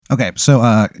Okay, so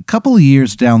a couple of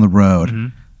years down the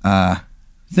road,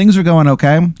 things are going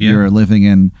okay. Yeah. You're living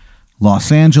in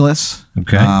Los Angeles.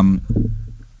 Okay.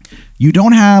 You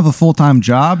don't have a full-time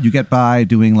job. You get by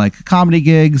doing like comedy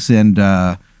gigs and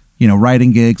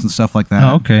writing gigs and stuff like that.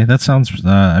 Oh, okay. That sounds,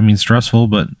 stressful,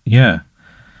 but yeah.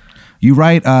 You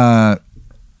write.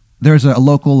 There's a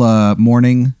local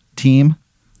morning team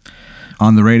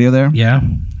on the radio there Yeah.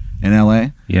 in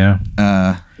LA. Yeah.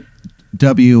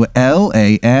 WLANALAX.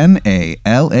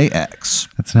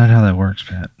 That's not how that works,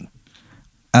 Pat.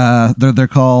 They're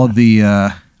called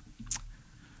the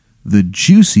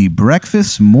Juicy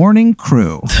Breakfast Morning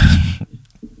Crew.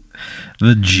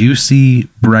 The Juicy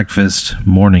Breakfast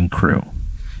Morning Crew.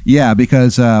 Yeah,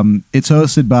 because it's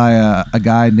hosted by a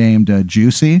guy named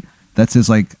Juicy. That's his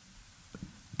like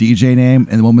DJ name,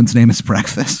 and the woman's name is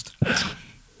Breakfast.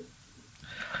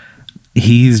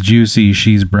 He's Juicy,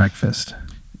 she's Breakfast.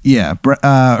 Yeah,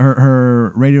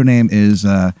 her radio name is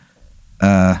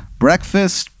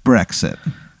Breakfast Brexit.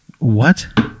 What?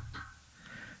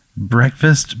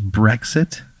 Breakfast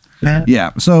Brexit, Pat?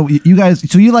 Yeah, so you guys,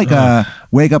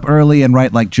 wake up early and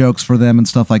write like jokes for them and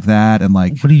stuff like that, and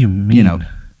like What do you mean?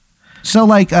 So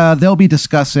like they'll be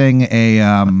discussing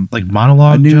like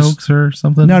monologue jokes or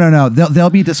something? No. They'll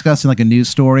be discussing like a news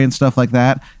story and stuff like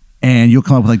that, and you'll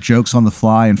come up with like jokes on the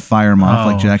fly and fire them off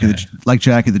like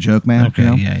Jackie the Joke Man. Okay, you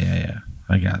know? yeah.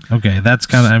 I got it. Okay, that's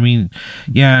kind of.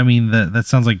 That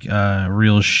sounds like a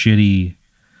real shitty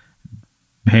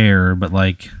pair, but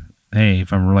like, hey,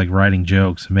 if I'm like writing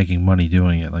jokes and making money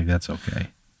doing it, like that's okay.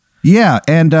 Yeah,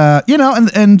 and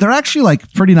and they're actually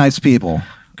like pretty nice people.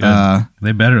 Good.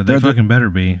 They fucking better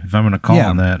be if I'm gonna call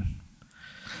on that.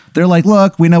 They're like,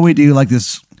 look, we know we do like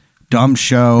this dumb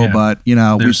show, but we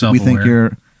think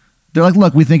you're. They're like,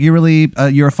 look, we think you're really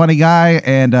you're a funny guy,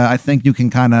 and I think you can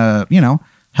kind of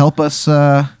help us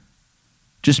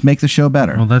just make the show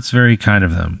better. Well, that's very kind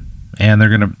of them, and they're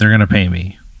gonna pay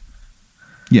me.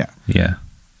 Yeah.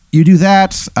 You do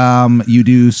that. You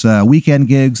do weekend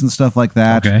gigs and stuff like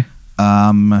that. Okay.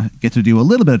 Get to do a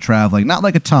little bit of traveling, not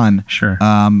like a ton. Sure.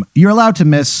 You're allowed to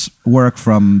miss work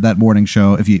from that morning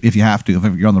show if you have to,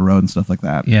 if you're on the road and stuff like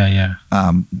that. Yeah.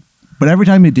 But every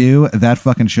time you do, that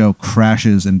fucking show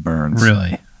crashes and burns.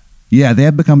 Really? Yeah, they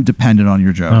have become dependent on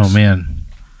your jokes. Oh man.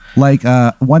 Like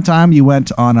one time you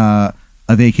went on a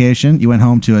vacation. You went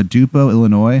home to Dupo,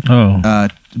 Illinois. Oh.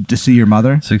 To see your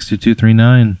mother.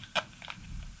 62239.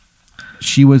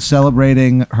 She was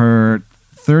celebrating her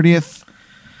 30th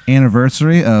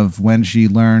anniversary of when she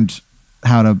learned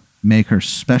how to make her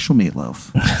special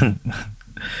meatloaf.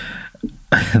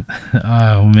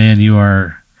 Oh man, you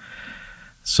are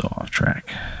so off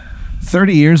track.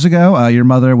 30 years ago, your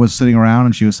mother was sitting around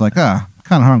and she was like, kind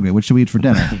of hungry. What should we eat for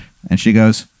dinner? And she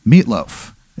goes,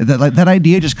 meatloaf. That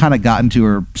idea just kind of got into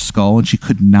her skull and she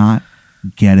could not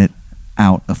get it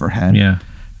out of her head. Yeah.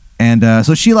 And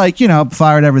so she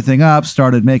fired everything up,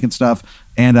 started making stuff,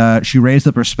 and she raised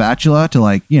up her spatula to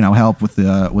help with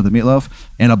the meatloaf,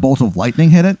 and a bolt of lightning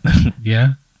hit it.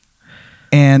 Yeah.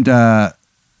 And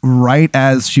right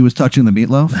as she was touching the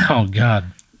meatloaf, oh god,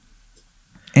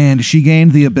 and she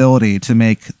gained the ability to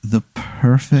make the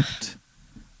perfect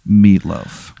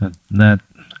meatloaf.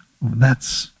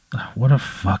 That's what a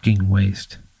fucking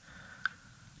waste.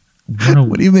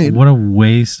 What do you mean? What a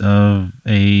waste of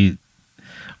a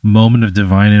moment of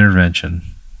divine intervention.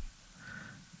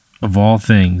 Of all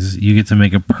things, you get to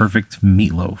make a perfect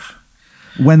meatloaf.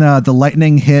 When the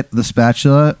lightning hit the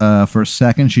spatula, for a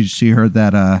second, she heard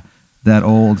that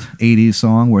old 80s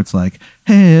song where it's like,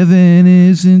 heaven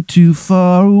isn't too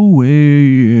far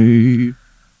away.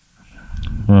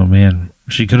 Oh, man.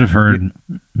 She could have heard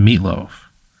Meatloaf.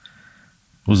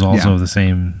 Was also the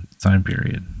same time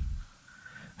period.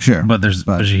 Sure. But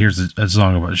she hears a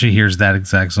song about it. She hears that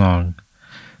exact song.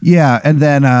 Yeah, and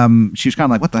then she was kind of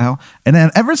like, what the hell? And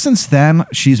then ever since then,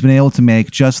 she's been able to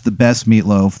make just the best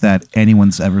meatloaf that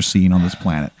anyone's ever seen on this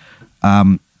planet.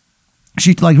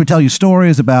 She would tell you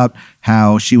stories about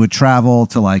how she would travel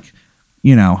to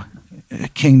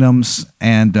kingdoms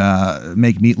and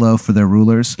make meatloaf for their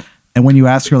rulers. And when you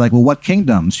ask her well, what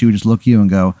kingdoms? She would just look at you and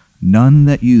go, none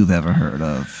that you've ever heard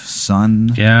of, son.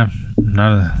 Yeah,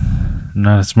 not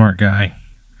a smart guy.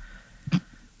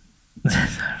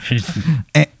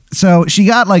 So she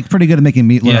got pretty good at making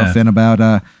meatloaf, and about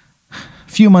a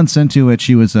few months into it,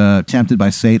 she was tempted by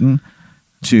Satan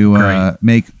to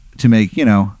make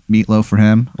meatloaf for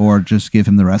him, or just give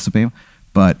him the recipe.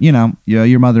 But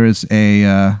your mother is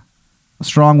a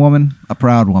strong woman, a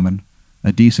proud woman,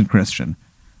 a decent Christian,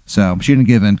 so she didn't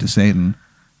give in to Satan.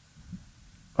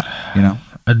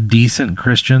 A decent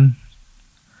Christian.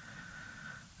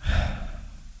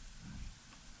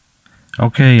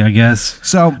 Okay, I guess.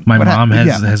 So my mom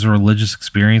has a religious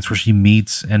experience where she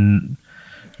meets and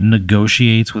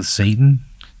negotiates with Satan.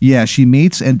 Yeah, she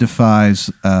meets and defies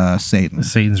Satan.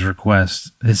 Satan's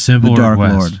request, his simple the Dark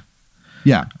request. Lord.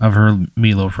 Yeah, of her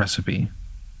meatloaf recipe.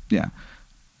 Yeah,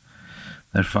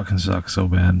 that fucking sucks so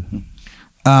bad.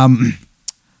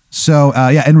 So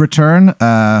in return,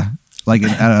 out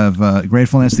of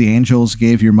gratefulness, the angels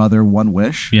gave your mother one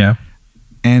wish. Yeah.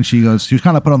 And she was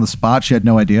kind of put on the spot. She had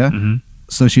no idea. Mm-hmm.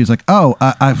 So she was like, oh,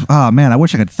 man, I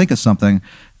wish I could think of something.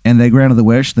 And they granted the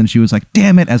wish. Then she was like,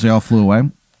 damn it, as they all flew away.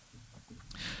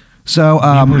 So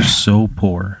we were so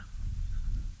poor.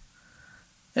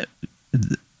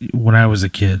 When I was a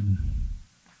kid,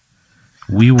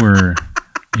 we were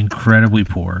incredibly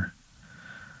poor.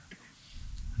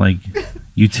 Like,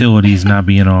 utilities not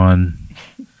being on,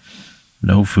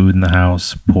 no food in the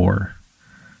house, poor.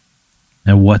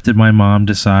 And what did my mom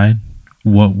decide?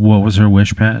 What was her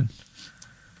wish, Pat?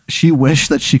 She wished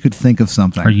that she could think of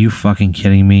something. Are you fucking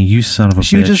kidding me? You son of a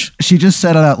bitch. She just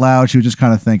said it out loud. She was just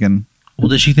kind of thinking. Well,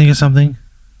 did she think of something?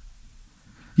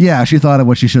 Yeah, she thought of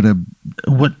what she should have,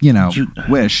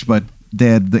 wished, but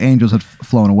the angels had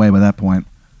flown away by that point.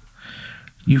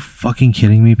 You fucking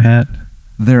kidding me, Pat?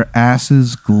 Their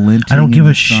asses glinting. I don't give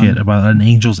a shit about an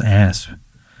angel's ass.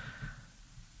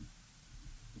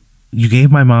 You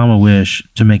gave my mom a wish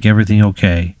to make everything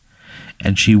okay,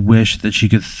 and she wished that she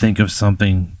could think of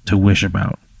something to wish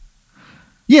about.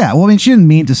 Yeah, well, I mean, she didn't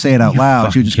mean to say it out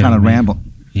loud. She was just kind of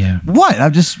rambling. Yeah. What?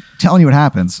 I'm just telling you what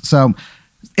happens. So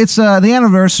it's the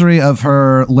anniversary of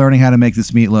her learning how to make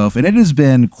this meatloaf, and it has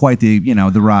been quite the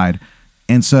ride.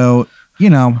 And so, you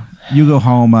go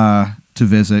home to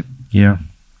visit. Yeah.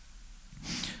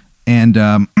 And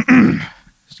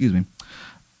excuse me.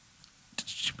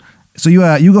 So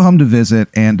you go home to visit,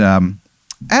 and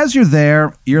as you're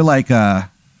there, you're like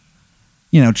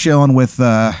chilling with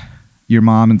your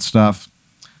mom and stuff,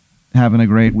 having a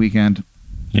great weekend.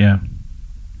 Yeah.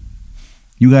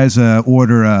 You guys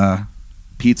order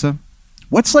pizza.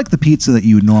 What's like the pizza that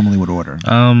you normally would order?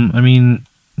 I mean,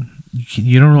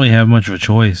 you don't really have much of a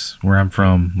choice where I'm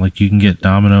from. Like, you can get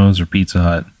Domino's or Pizza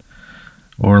Hut,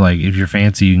 or like if you're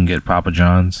fancy, you can get Papa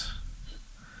John's.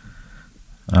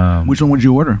 Which one would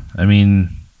you order? I mean,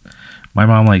 my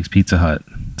mom likes Pizza Hut,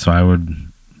 so I would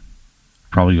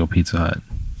probably go Pizza Hut.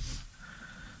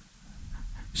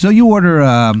 So you order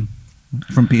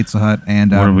from Pizza Hut,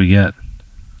 and what do we get?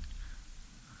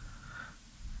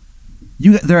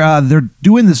 They're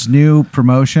doing this new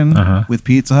promotion with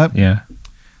Pizza Hut. Yeah.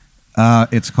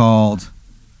 It's called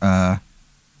the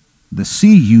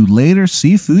See You Later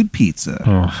Seafood Pizza.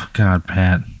 Oh God,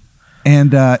 Pat.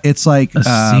 And it's like a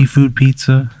seafood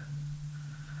pizza.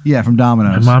 Yeah, from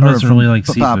Domino's. My mom doesn't really like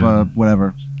seafood. Papa,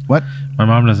 whatever. What? My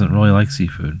mom doesn't really like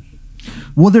seafood.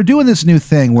 Well, they're doing this new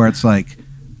thing where it's like,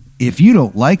 if you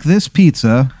don't like this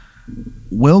pizza,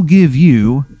 we'll give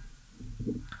you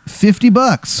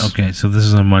 $50. Okay, so this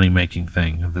is a money-making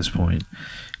thing at this point.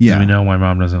 Yeah. We know my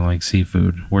mom doesn't like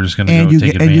seafood. We're just going to go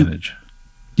take advantage.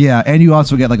 And you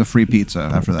also get like a free pizza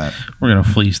after that. We're going to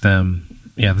fleece them.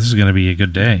 Yeah, this is going to be a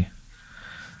good day.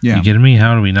 Yeah. You kidding me?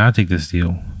 How do we not take this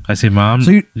deal? I say, Mom,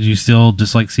 do you still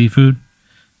dislike seafood?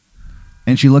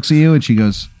 And she looks at you and she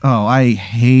goes, oh, I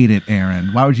hate it,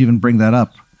 Aaron. Why would you even bring that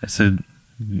up? I said,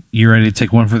 you ready to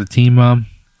take one for the team, Mom?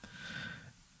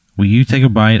 Will you take a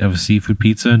bite of a seafood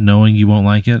pizza knowing you won't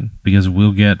like it? Because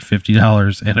we'll get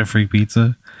 $50 and a free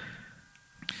pizza.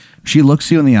 She looks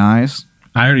you in the eyes.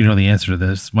 I already know the answer to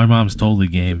this. My mom's totally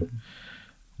game.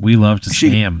 We love to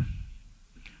scam.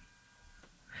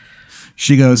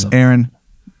 She goes, Aaron,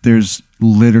 there's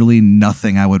literally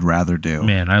nothing I would rather do.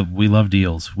 Man, we love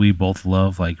deals. We both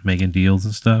love like making deals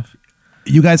and stuff.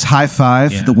 You guys high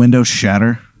five, the windows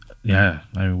shatter. Yeah,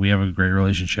 I mean, we have a great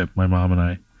relationship, my mom and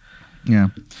I. Yeah.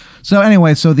 So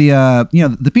anyway, so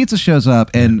the pizza shows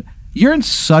up, and you're in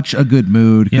such a good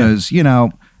mood because you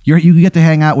get to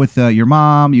hang out with your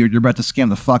mom. You're about to scam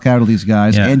the fuck out of these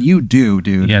guys, and you do,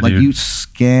 dude. Yeah, like, dude. You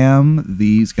scam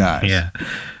these guys. Yeah.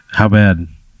 How bad?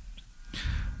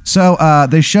 So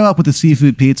they show up with the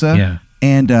seafood pizza. Yeah.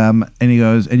 And he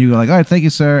goes, and you go like, all right, thank you,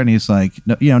 sir. And he's like,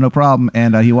 no problem.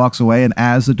 And he walks away, and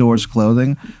as the door's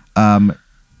closing,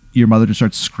 your mother just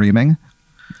starts screaming,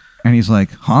 and he's like,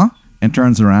 huh? And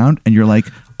turns around, and you're like,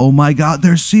 oh my God,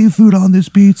 there's seafood on this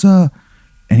pizza.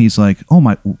 And he's like, oh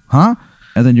my, huh?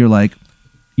 And then you're like,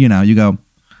 you go,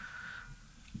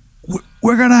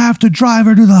 we're going to have to drive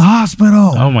her to the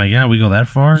hospital. Oh my God, we go that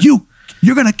far?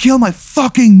 You're going to kill my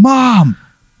fucking mom.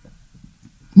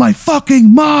 My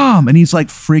fucking mom. And he's like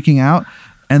freaking out.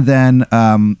 And then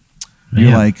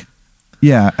you're like,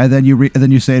 yeah. And then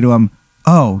you say to him,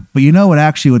 oh, but you know what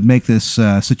actually would make this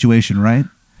situation right?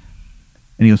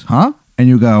 And he goes, huh? And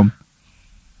you go,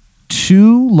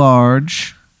 2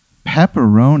 large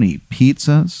pepperoni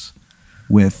pizzas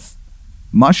with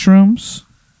mushrooms,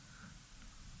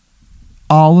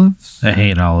 olives. I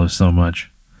hate olives so much.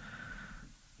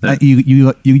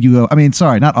 You go, I mean,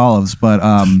 sorry, not olives, but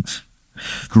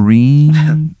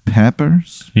green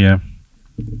peppers. Yeah.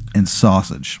 And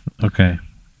sausage. Okay.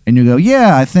 And you go,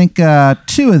 yeah, I think 2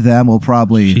 of them will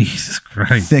probably Jesus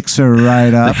Christ. fix her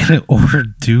right up. I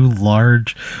ordered 2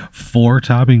 large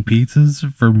 4-topping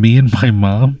pizzas for me and my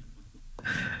mom.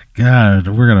 God,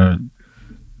 we're gonna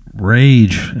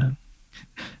rage.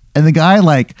 And the guy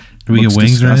like, do we get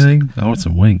wings or anything? I want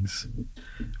some wings.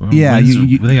 Yeah,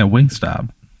 they got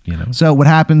Wingstop. You know. So what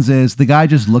happens is the guy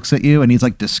just looks at you and he's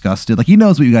like disgusted. Like he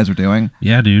knows what you guys are doing.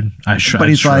 Yeah, dude. I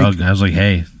shrugged. I was like,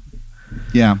 hey.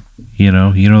 Yeah. You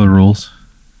know the rules.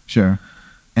 Sure.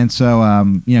 And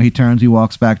so, he turns, he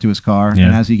walks back to his car, and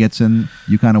as he gets in,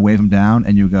 you kind of wave him down,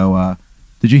 and you go,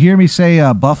 did you hear me say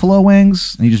buffalo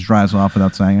wings? And he just drives off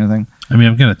without saying anything. I mean,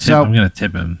 I'm gonna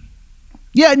tip him.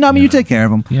 Yeah, no, I mean, you take care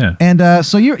of him. Yeah. And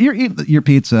so you're eating your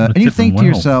pizza, and you think to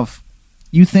yourself,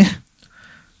 you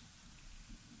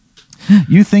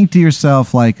think to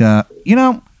yourself, like, how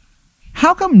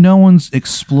come no one's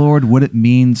explored what it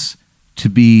means to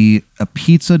be a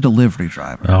pizza delivery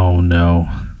driver? Oh, no.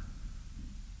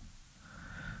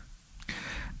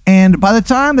 And by the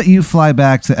time that you fly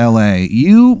back to LA,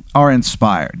 you are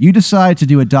inspired. You decide to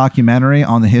do a documentary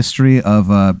on the history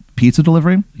of pizza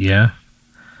delivery. Yeah.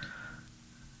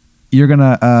 You're going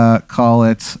to call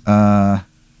it... ...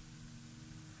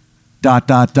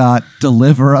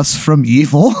 deliver us from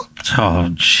evil. Oh,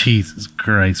 Jesus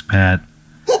Christ, Pat.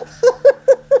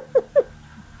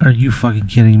 Are you fucking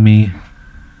kidding me?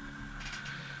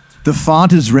 The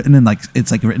font is written in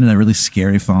written in a really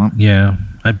scary font. Yeah,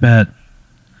 I bet.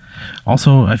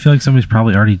 Also, I feel like somebody's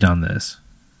probably already done this.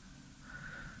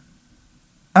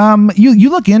 You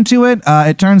look into it.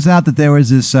 It turns out that there was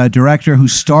this director who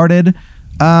started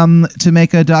to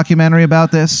make a documentary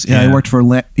about this. Yeah, he worked for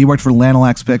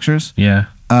Lanolax Pictures. Yeah.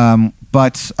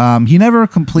 But he never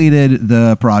completed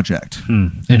the project.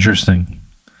 Interesting.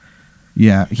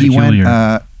 Yeah,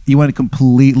 he went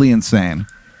completely insane.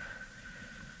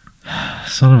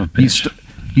 Son of a bitch.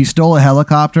 He stole a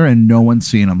helicopter and no one's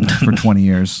seen him for 20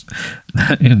 years.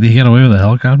 He got away with a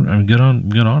helicopter? I mean, good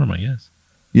on him, I guess.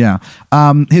 Yeah.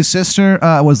 His sister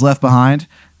was left behind,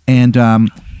 and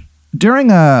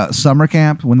during a summer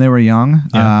camp when they were young,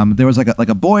 there was like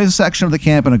a boys section of the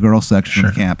camp and a girls section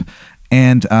of the camp,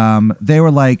 and they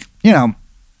were like,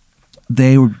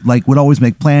 they would always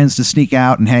make plans to sneak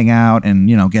out and hang out and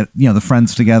get the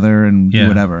friends together and do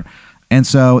whatever. And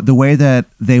so the way that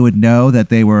they would know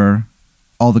that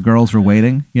all the girls were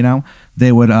waiting,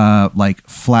 they would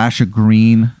flash a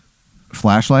green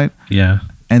flashlight. Yeah.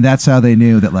 And that's how they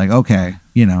knew that, like, okay,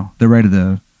 they're ready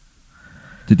to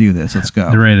do this. Let's go.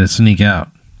 They're ready to sneak out.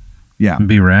 Yeah. And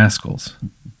be rascals.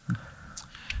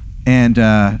 And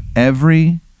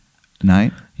every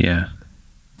night,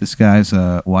 this guy's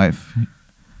wife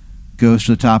goes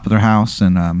to the top of their house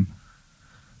and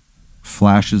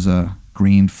flashes a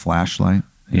green flashlight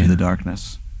into the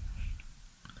darkness,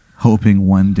 hoping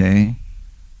one day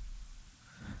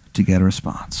to get a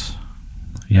response.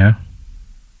 Yeah.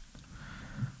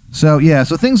 So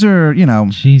things are,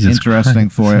 Jesus interesting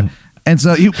Christ. for you.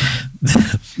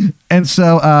 And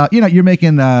so you're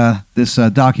making this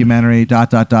documentary, ...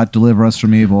 Deliver Us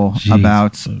from Evil,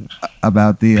 about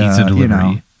the pizza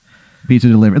delivery. Pizza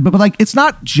delivery. But like, it's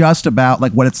not just about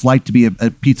like what it's like to be a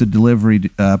pizza delivery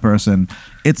person.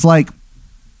 It's like,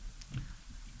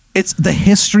 it's the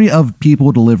history of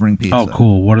people delivering pizza. Oh,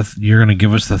 cool. What if you're going to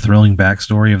give us the thrilling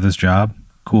backstory of this job?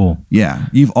 Cool. Yeah.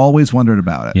 You've always wondered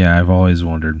about it. Yeah, I've always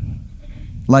wondered.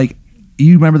 Like,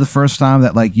 you remember the first time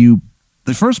that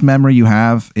the first memory you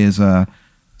have is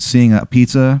seeing a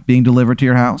pizza being delivered to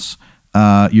your house,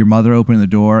 your mother opening the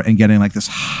door and getting like this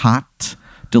hot,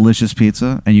 delicious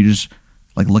pizza, and you just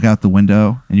like look out the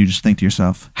window and you just think to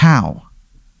yourself, how?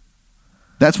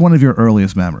 That's one of your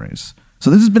earliest memories. So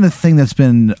this has been a thing that's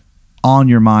been on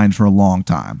your mind for a long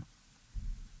time.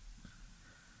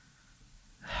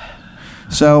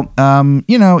 So,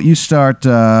 you start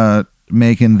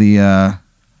making the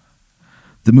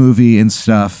movie and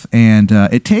stuff, and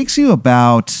it takes you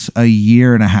about a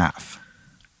year and a half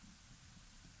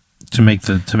to make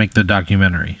the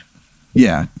documentary.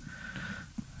 Yeah,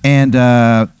 and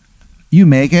you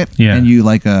make it, and you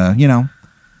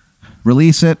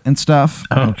release it and stuff.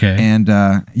 Okay, and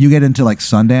you get into like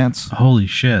Sundance. Holy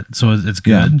shit! So it's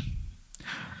good.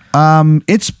 Yeah.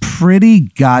 It's pretty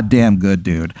goddamn good,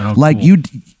 dude. Oh, like cool.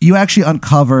 you actually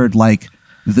uncovered like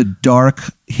the dark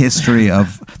history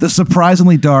of the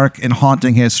surprisingly dark and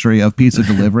haunting history of pizza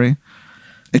delivery.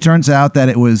 It turns out that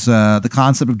it was the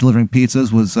concept of delivering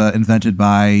pizzas was invented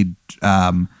by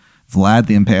Vlad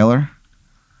the Impaler.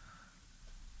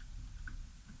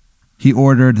 He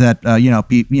ordered that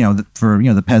for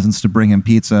the peasants to bring him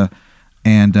pizza,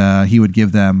 and he would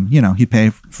give them, he'd pay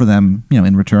for them,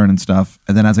 in return and stuff.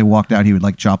 And then as they walked out, he would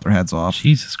like chop their heads off.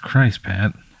 Jesus Christ,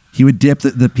 Pat. He would dip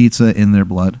the pizza in their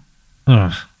blood.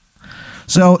 Ugh.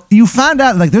 So you found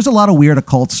out like there's a lot of weird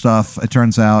occult stuff. It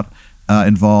turns out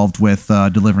involved with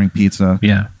delivering pizza.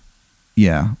 Yeah.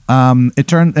 Yeah.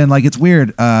 It's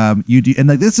weird.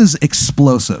 This is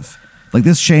explosive. Like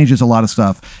this changes a lot of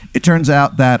stuff. It turns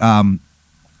out that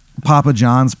Papa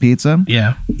John's Pizza.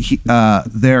 Yeah.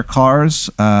 Their cars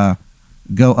go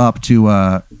up to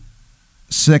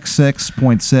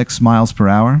 66.6 miles per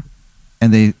hour,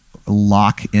 and they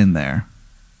lock in there.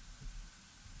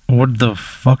 What the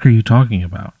fuck are you talking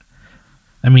about?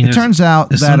 I mean, it turns out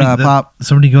that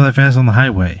somebody go that fast on the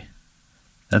highway.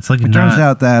 That's like it turns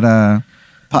out that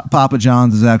Papa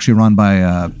John's is actually run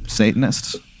by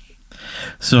Satanists.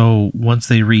 So once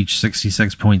they reach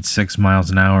 66.6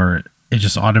 miles an hour, it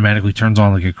just automatically turns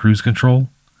on like a cruise control.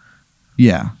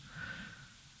 Yeah,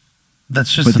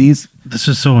 that's just. This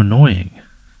is so annoying.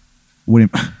 What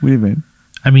do you mean?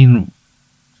 I mean,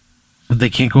 they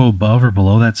can't go above or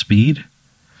below that speed.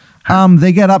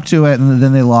 They get up to it and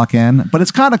then they lock in. But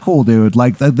it's kind of cool, dude.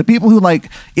 Like the people who like,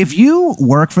 if you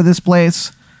work for this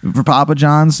place, for Papa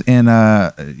John's, and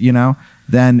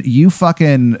then you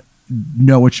fucking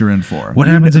know what you're in for. What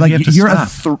happens if you have to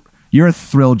stop? You're a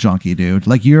thrill junkie, dude.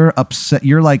 Like you're upset.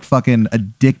 You're like fucking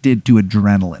addicted to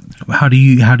adrenaline. How do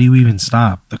you even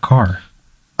stop the car?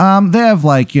 They have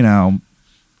like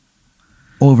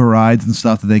overrides and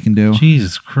stuff that they can do.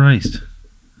 Jesus Christ.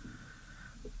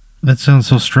 That sounds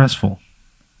so stressful.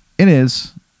 It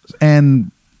is.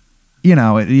 And,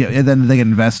 and then they get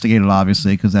investigated,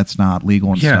 obviously, because that's not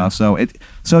legal and stuff.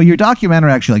 So your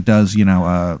documentary actually like does,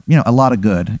 a lot of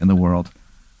good in the world.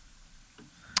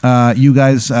 You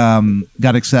guys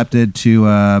got accepted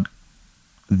to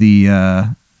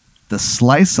the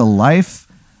Slice of Life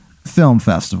Film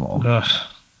Festival. Ugh.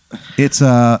 It's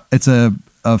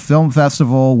a film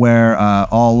festival where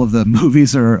all of the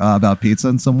movies are about pizza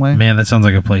in some way. Man, that sounds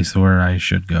like a place where I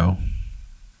should go.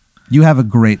 You have a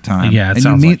great time. Yeah, it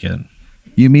sounds like it.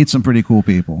 You meet some pretty cool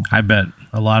people. I bet.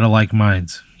 A lot of like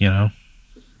minds,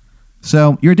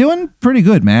 So you're doing pretty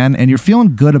good, man, and you're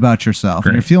feeling good about yourself,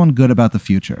 and you're feeling good about the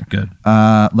future. Good.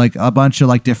 Like a bunch of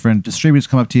like different distributors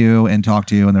come up to you and talk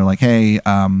to you, and they're like, "Hey,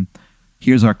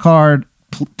 here's our card.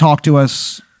 Talk to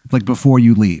us like before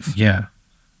you leave." Yeah.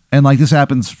 And like this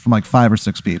happens from like 5 or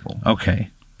 6 people. Okay,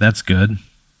 that's good.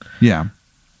 Yeah.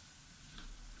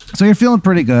 So you're feeling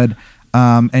pretty good,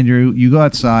 and you go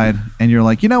outside, and you're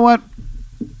like, you know what?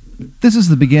 This is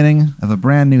the beginning of a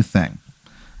brand new thing.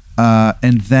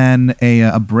 And then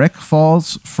a brick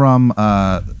falls from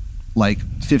like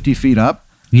 50 feet up.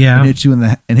 Yeah. And hits you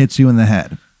in the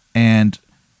head, and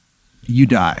you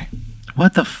die.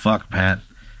 What the fuck, Pat?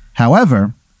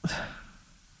 However,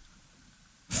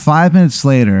 5 minutes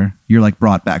later, you're like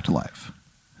brought back to life.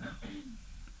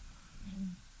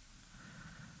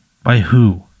 By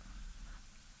who?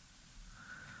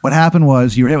 What happened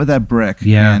was you were hit with that brick,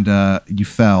 and you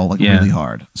fell like really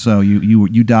hard. So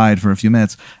you died for a few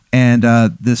minutes, and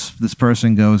this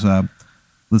person goes,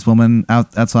 this woman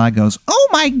outside goes, "Oh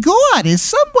my God, is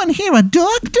someone here a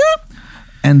doctor?"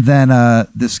 And then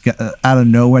this guy, out of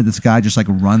nowhere, this guy just like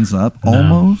runs up,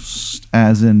 almost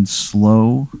as in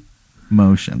slow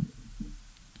motion.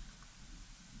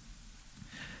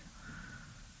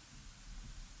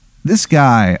 This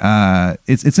guy,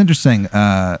 it's interesting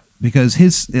because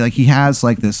he has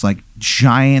like this like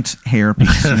giant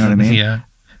hairpiece, you know what I mean? Yeah.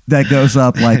 That goes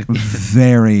up like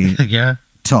very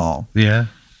tall. Yeah.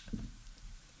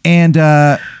 And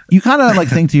you kind of like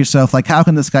think to yourself, like, how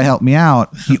can this guy help me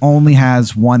out? He only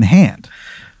has one hand.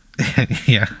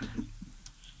 Yeah.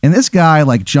 And this guy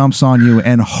like jumps on you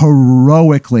and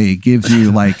heroically gives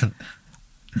you like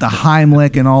the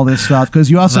Heimlich and all this stuff,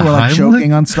 because you also were like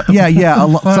choking on stuff. Yeah.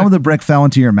 Some of the brick fell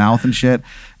into your mouth and shit,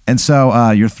 and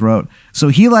so your throat. So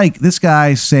this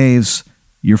guy saves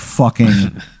your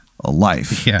fucking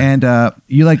life. Yeah. And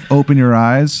you like open your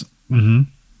eyes, and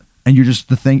you're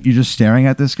just staring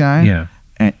at this guy. Yeah.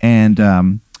 And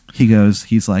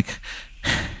he's like,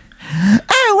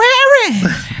 "Oh, Aaron,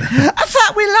 I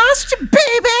thought we lost you,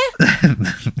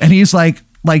 baby." And he's like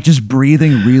just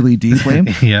breathing really deeply.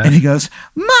 Yeah. And he goes,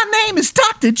 "My name is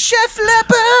Dr. Dr. Jeff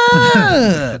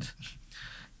Leopard.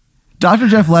 Dr.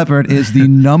 Jeff Leopard is the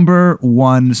number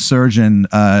one surgeon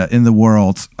in the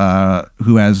world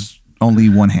who has only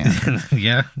one hand.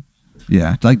 Yeah.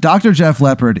 Yeah. Like Dr. Jeff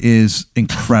Leopard is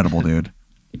incredible, dude.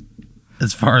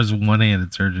 As far as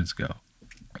one-handed surgeons go.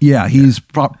 Yeah, he's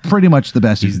pretty much the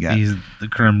best you can get. He's the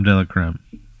creme de la creme.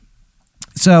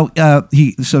 So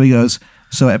he goes.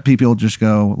 So people just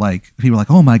go like, people are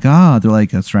like, oh my god, they're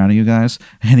like surrounding you guys,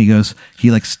 and he goes, he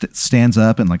like stands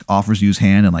up and like offers you his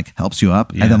hand and like helps you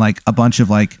up, and then like a bunch of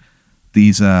like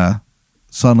these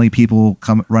suddenly people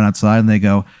run outside and they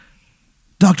go,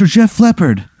 Dr. Jeff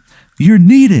Leopard, you're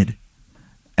needed,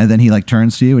 and then he like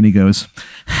turns to you and he goes,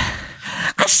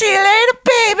 I see you later,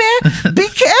 baby. Be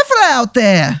careful out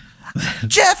there.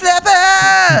 Jeff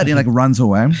Leopard! He like runs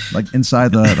away, like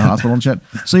inside the hospital and shit.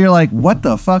 So you're like, what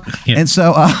the fuck? Yeah. And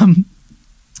so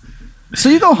so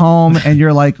you go home and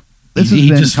you're like, this has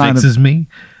been just kind fixes me.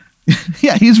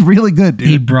 Yeah, he's really good, dude.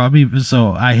 He brought me,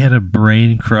 so I had a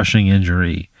brain crushing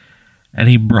injury and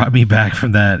he brought me back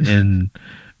from that in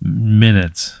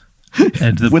minutes.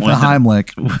 And to the with the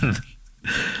Heimlich.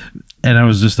 And I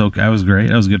was just okay. I was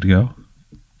great. I was good to go.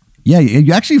 Yeah,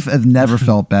 you actually have never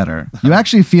felt better. You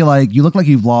actually feel like you look like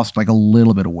you've lost like a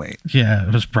little bit of weight. Yeah,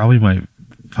 it was probably my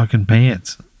fucking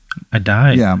pants. I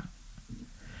died. Yeah.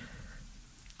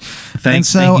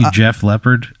 Thank you, Jeff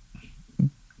Leopard.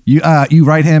 You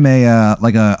write him a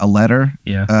letter.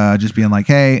 Yeah. Just being like,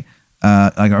 hey,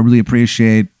 like I really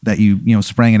appreciate that you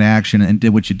sprang into action and did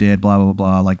what you did. Blah blah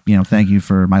blah. Like thank you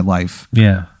for my life.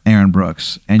 Yeah. Aaron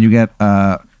Brooks, and you get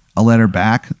a letter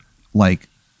back like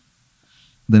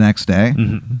the next day.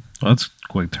 Mm-hmm. Well, that's a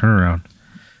quick turnaround.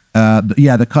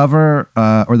 The cover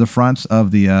or the front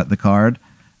of the card,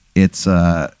 it's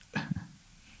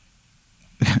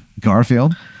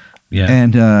Garfield. Yeah,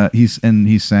 and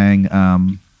he's saying,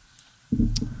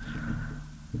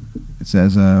 it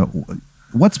says,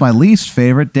 "What's my least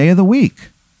favorite day of the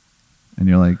week?" And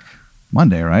you're like,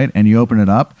 Monday, right? And you open it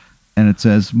up, and it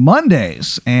says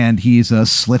Mondays, and he's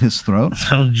slit his throat.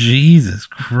 Oh Jesus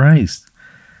Christ!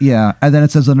 Yeah, and then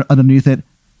it says underneath it,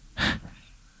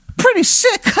 pretty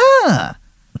sick, huh?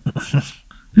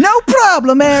 No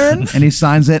problem, Aaron. And he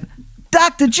signs it,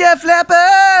 Dr. Jeff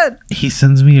Leopard. He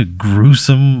sends me a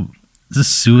gruesome,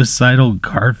 suicidal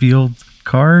Garfield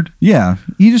card. Yeah,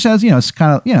 he just has, it's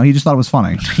kind of, he just thought it was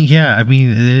funny. Yeah, I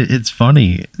mean, it's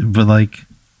funny, but like,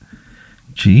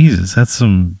 Jesus, that's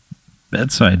some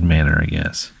bedside manner, I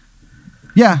guess.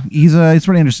 Yeah, he's a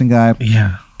pretty interesting guy.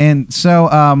 Yeah. And so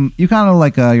you kind of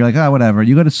like, you're like, oh, whatever.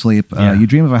 You go to sleep. You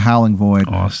dream of a howling void.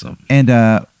 Awesome.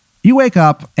 And you wake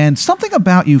up and something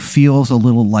about you feels a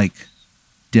little like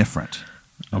different.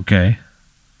 Okay.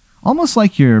 Almost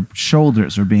like your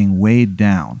shoulders are being weighed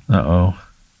down. Uh-oh.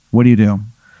 What do?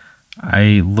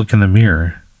 I look in the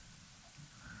mirror.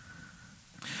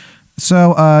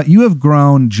 So you have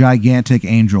grown gigantic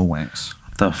angel wings.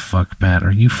 What the fuck, Matt?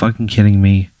 Are you fucking kidding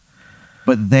me?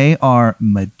 But they are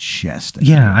majestic.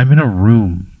 Yeah, I'm in a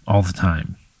room all the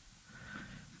time.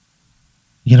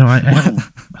 I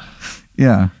have,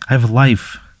 yeah. I have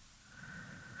life.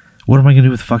 What am I going to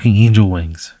do with fucking angel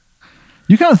wings?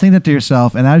 You kind of think that to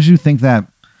yourself, and as you think that,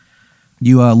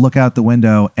 you look out the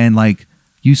window and like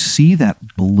you see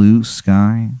that blue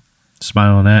sky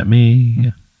smiling at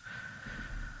me.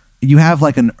 You have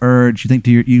like an urge. You think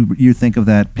to you think of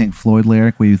that Pink Floyd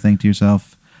lyric where you think to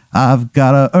yourself, I've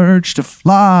got an urge to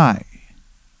fly.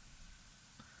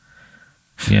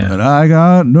 Yeah. But I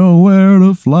got nowhere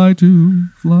to fly to.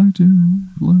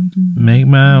 Make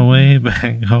my way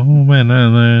back home and I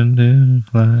learn to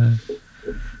fly.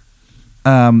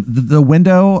 The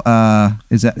window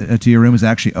to your room is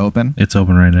actually open. It's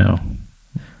open right now.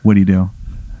 What do?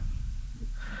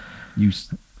 You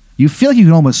feel like you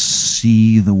can almost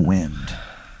see the wind.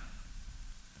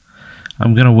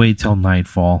 I'm gonna wait till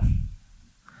nightfall.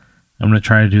 I'm gonna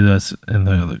try to do this in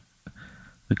the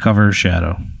cover of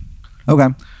Shadow. Okay.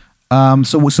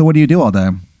 So what do you do all day?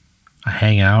 I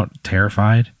hang out,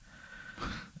 terrified.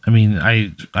 I mean,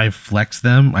 I flex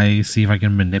them. I see if I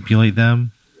can manipulate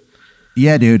them.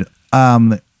 Yeah, dude.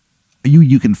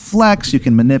 You can flex. You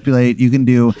can manipulate. You can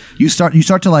do. You start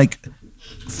to like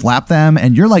flap them,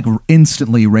 and you're like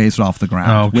instantly raised off the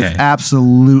ground with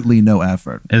absolutely no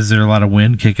effort. Is there a lot of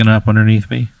wind kicking up underneath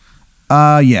me?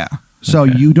 Yeah. So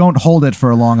you don't hold it for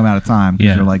a long amount of time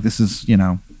because you're like, this is,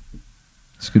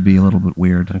 this could be a little bit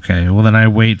weird. Okay. Well, then I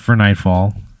wait for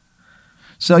nightfall.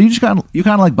 So you kind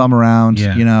of like bum around.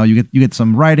 Yeah. You know, you get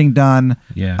some writing done.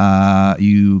 Yeah.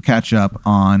 You catch up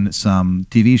on some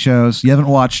TV shows. You haven't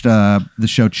watched the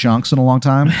show Chunks in a long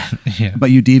time. Yeah. But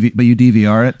you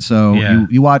DVR it. So Yeah.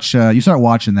 you watch. You start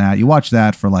watching that. You watch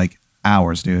that for like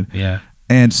hours, dude. Yeah.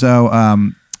 And so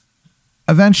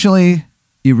eventually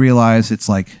you realize it's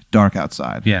like dark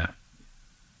outside. Yeah.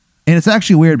 And it's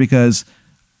actually weird because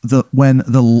when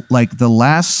the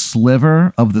last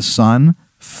sliver of the sun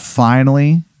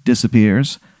finally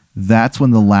disappears, that's when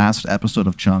the last episode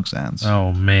of Chunks ends.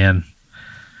 Oh man.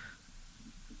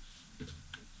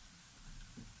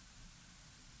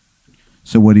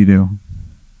 So what do you do?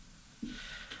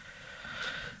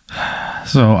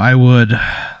 So I would,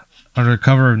 under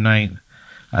cover of night,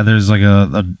 there's like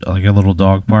a little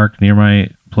dog park near my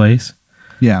place,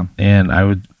 Yeah. and I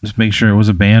would just make sure it was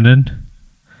abandoned,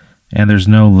 and there's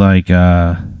no like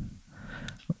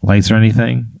lights or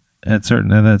anything at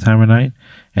that time of night,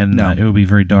 and No. it would be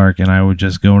very dark, and I would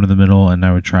just go into the middle, and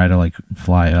I would try to like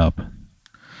fly up.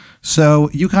 So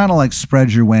you kind of like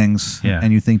spread your wings, Yeah.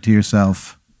 and you think to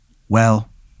yourself, well,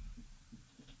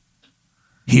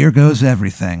 here goes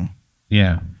everything.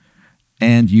 Yeah.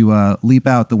 And you leap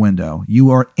out the window. You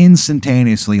are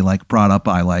instantaneously like brought up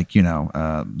by like,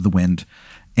 the wind.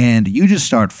 And you just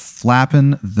start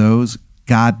flapping those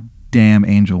goddamn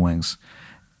angel wings.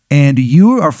 And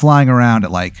you are flying around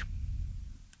at like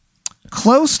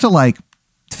close to like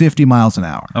 50 miles an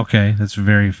hour. Okay, that's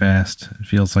very fast. It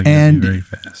feels like And- it's very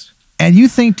fast. And you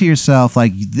think to yourself,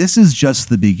 like, this is just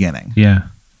the beginning. Yeah.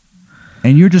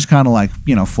 And you're just kind of like,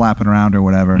 flapping around or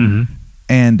whatever. Mm-hmm.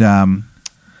 And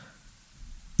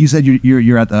you said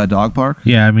you're at the dog park?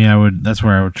 Yeah, I mean, that's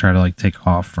where I would try to like take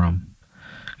off from,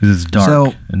 because it's dark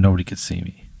So- and nobody could see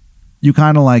me. You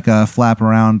kind of like flap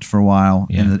around for a while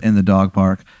Yeah. in the dog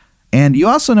park. And you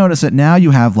also notice that now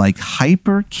you have like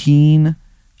hyper keen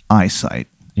eyesight.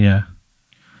 Yeah.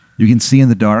 You can see in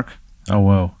the dark. Oh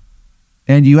whoa.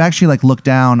 And you actually like look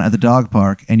down at the dog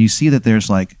park and you see that there's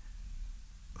like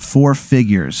 4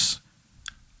 figures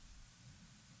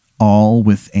all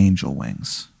with angel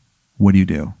wings. What do you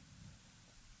do?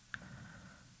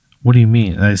 What do you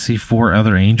mean? I see 4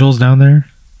 other angels down there.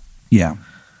 Yeah.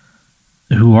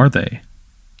 Who are they?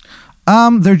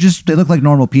 They look like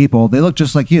normal people. They look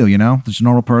just like you, There's a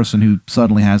normal person who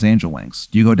suddenly has angel wings.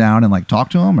 Do you go down and like talk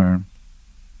to them or?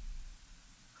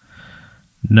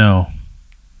 No,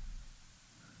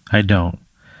 I don't,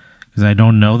 because I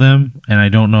don't know them and I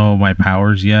don't know my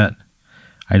powers yet.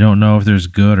 I don't know if there's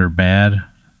good or bad.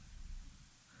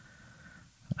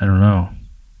 I don't know.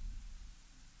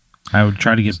 I would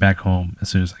try to get back home as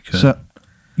soon as I could. So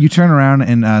you turn around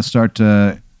and start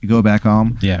to go back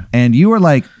home. Yeah. And you were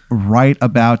like right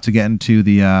about to get into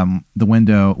the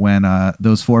window when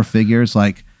those 4 figures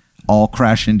like all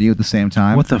crash into you at the same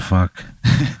time. What the fuck?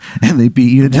 And they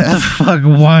beat you to What the death. fuck?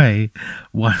 Why?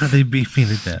 Why are they beat me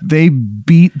to death? They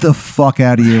beat the fuck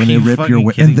out of you and Are they you rip your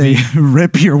fucking and they kidding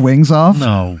rip your wings off.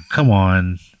 No, come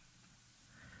on.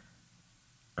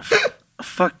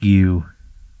 Fuck you.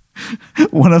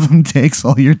 One of them takes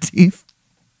all your teeth.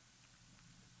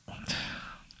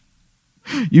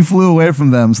 You flew away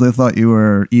from them, so they thought you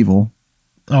were evil.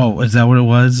 Oh, is that what it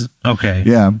was? Okay.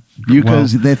 Yeah,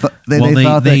 because they thought they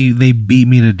thought that they beat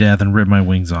me to death and ripped my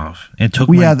wings off and took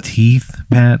Well, my yeah, teeth,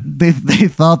 Pat. they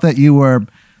thought that you were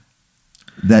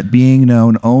that being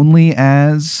known only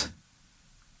as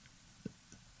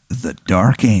the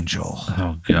Dark Angel.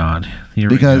 Oh God. Here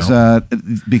Because we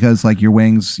go. because like your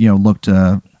wings, looked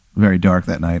very dark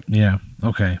that night. Yeah.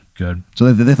 Okay. Good.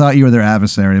 So they thought you were their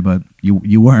adversary, but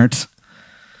you weren't.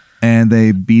 And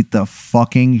they beat the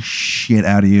fucking shit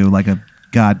out of you like a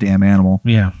goddamn animal.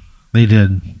 Yeah. They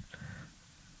did.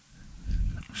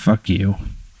 Fuck you.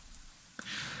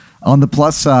 On the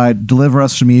plus side, Deliver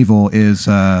Us from Evil is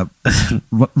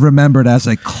remembered as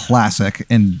a classic,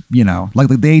 and like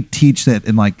they teach it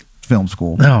in like film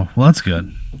school. Oh, well, that's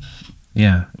good.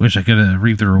 Yeah. Wish I could have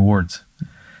reaped the rewards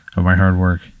of my hard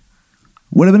work.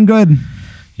 Would have been good.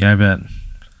 Yeah, I bet.